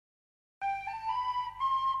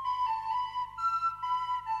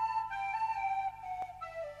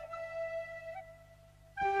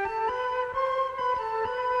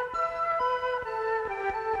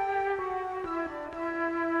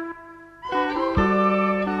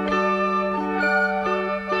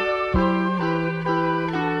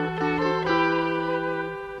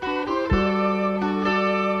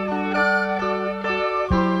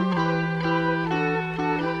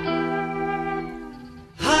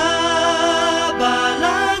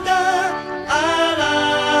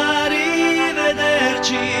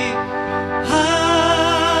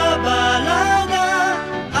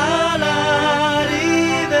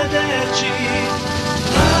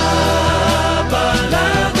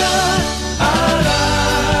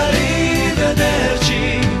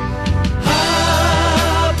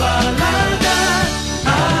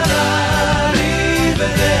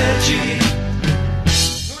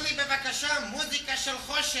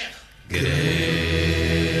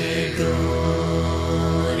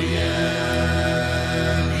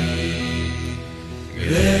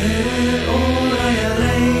לאור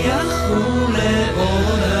הירח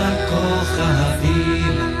ולאור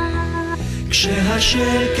הכוכבים,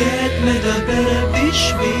 כשהשקט מדבר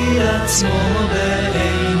בשביל עצמו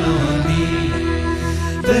בעינוני,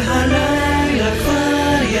 והלילה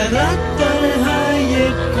כבר ירד על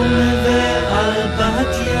היקום ועל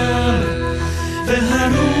בת ים,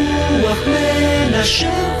 והרוח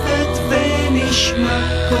מנשבת ונשמע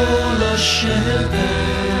קולו של בן.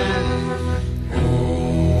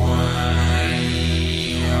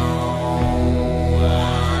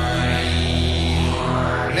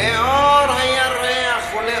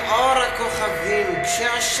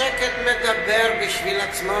 כשהשקט מדבר בשביל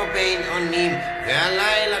עצמו בעינונים,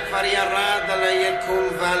 והלילה כבר ירד על היקום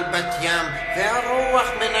ועל בת ים, והרוח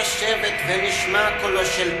מנשבת ונשמע קולו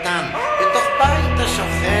של טן, בתוך בית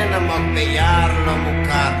השוכן עמוק ביער לא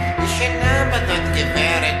מוכר, ישנה בדת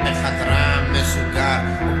גברת בחדרה מסוגר,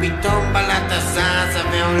 ופתאום בלט הזזה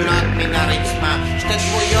ועולות מן הרצפה שתי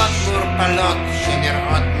דמויות מורפלות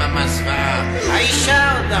שנראות ממש זוועה.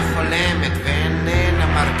 האישה עוד החולמת ואיננה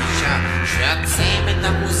מרגישה שהצמד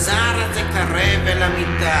המוזר הזה קרב אל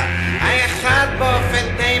המיטה. האחד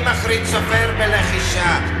באופן די מחריד סופר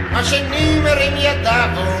בלחישה, השני מרים ידיו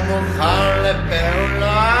והוא מוכן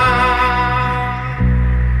לפעולה.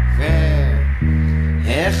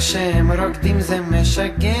 ואיך שהם רוקדים זה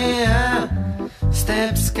משגע,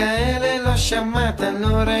 סטפס כאלה לא שמעת,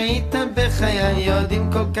 לא ראית בחיי, יודעים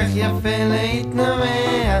כל כך יפה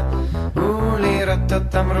להתנועע, ולראות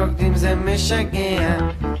אותם רוקדים זה משגע.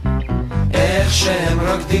 איך שהם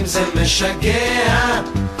רוקדים זה משגע,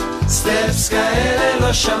 סטפס כאלה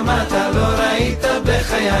לא שמעת, לא ראית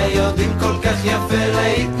בחיי, יודעים כל כך יפה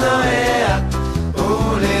להתנועע,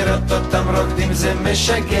 ולראות אותם רוקדים זה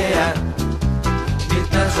משגע.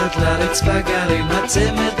 מתחת לרצפה גרים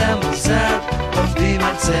הצמד המוזר, עובדים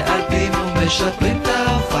על צעדים ומשפרים את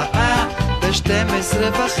ההופעה,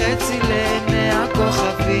 ב12:30 לעיני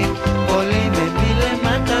הכוכבים עולים הם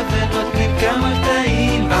מלמטה ונותנים כמה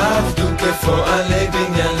קטעים. עבדו כפועלי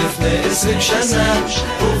בניין לפני 20 שנה,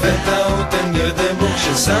 ובטעות הם נרדמו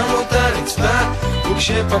כששמו את הרצפה,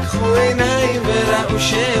 וכשפקחו עיניים וראו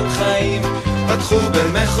שהם חיים, פתחו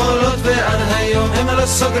במחולות ועד היום הם לא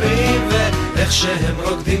סוגרים. ואיך שהם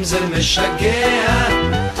רוקדים זה משגע,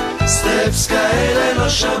 סטפס כאלה לא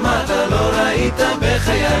שמעת, לא ראית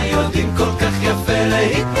בחיי, יודעים כל כך יפה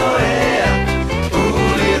להתנועע,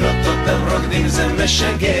 ולראות אותם רוקדים זה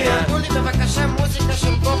משגע. תנו לי בבקשה מוזיקה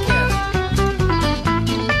של בוקר.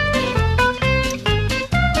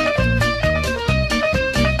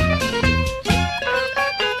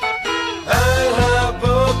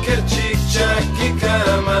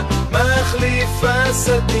 מחליפה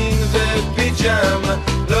סדין ופיג'מה,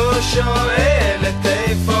 לא שואלת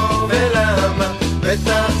איפה ולמה,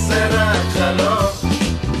 בטח זה רק חלום.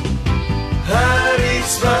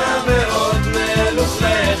 הרצפה מאוד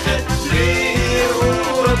מלוכלכת, בלי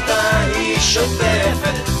ערעור אותה היא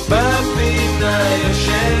שוטפת, בפינה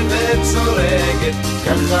יושבת צורגת,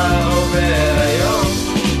 ככה עובר היום.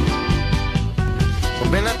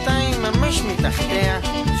 ובינתיים ממש מתחתיה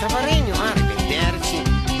חברינו ארי ודרצ'י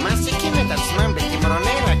מעסיקים את עצמם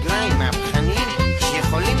בתמרוני רגליים מהפכניים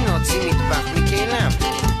שיכולים להוציא מטבח מכליו.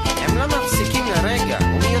 הם לא מפסיקים לרגע,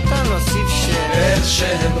 ומיותר להוסיף איך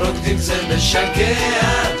שהם רוקדים זה משגע,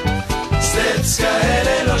 סטפס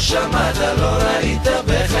כאלה לא שמעת, לא ראית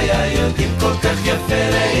בחיי, יודעים כל כך יפה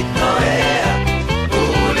להתנועע,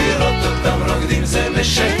 ולראות אותם רוקדים זה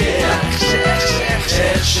משגע.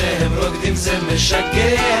 איך שהם רוקדים זה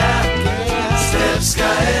משגע, סטפס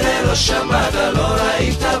כאלה לא שמעת, לא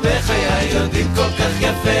ראית בחיי, יודעים כל כך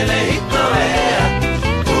יפה להתנועע,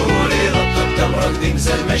 ולראות אותם רוקדים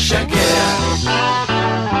זה משגע.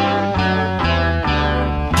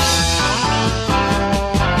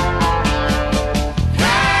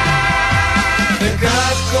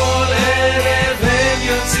 וכך כל ערב הם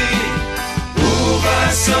יוצאים,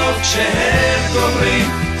 ובסוף כשהם גומרים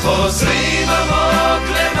חוזרים עמוק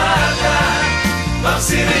למטה,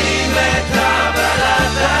 מחזירים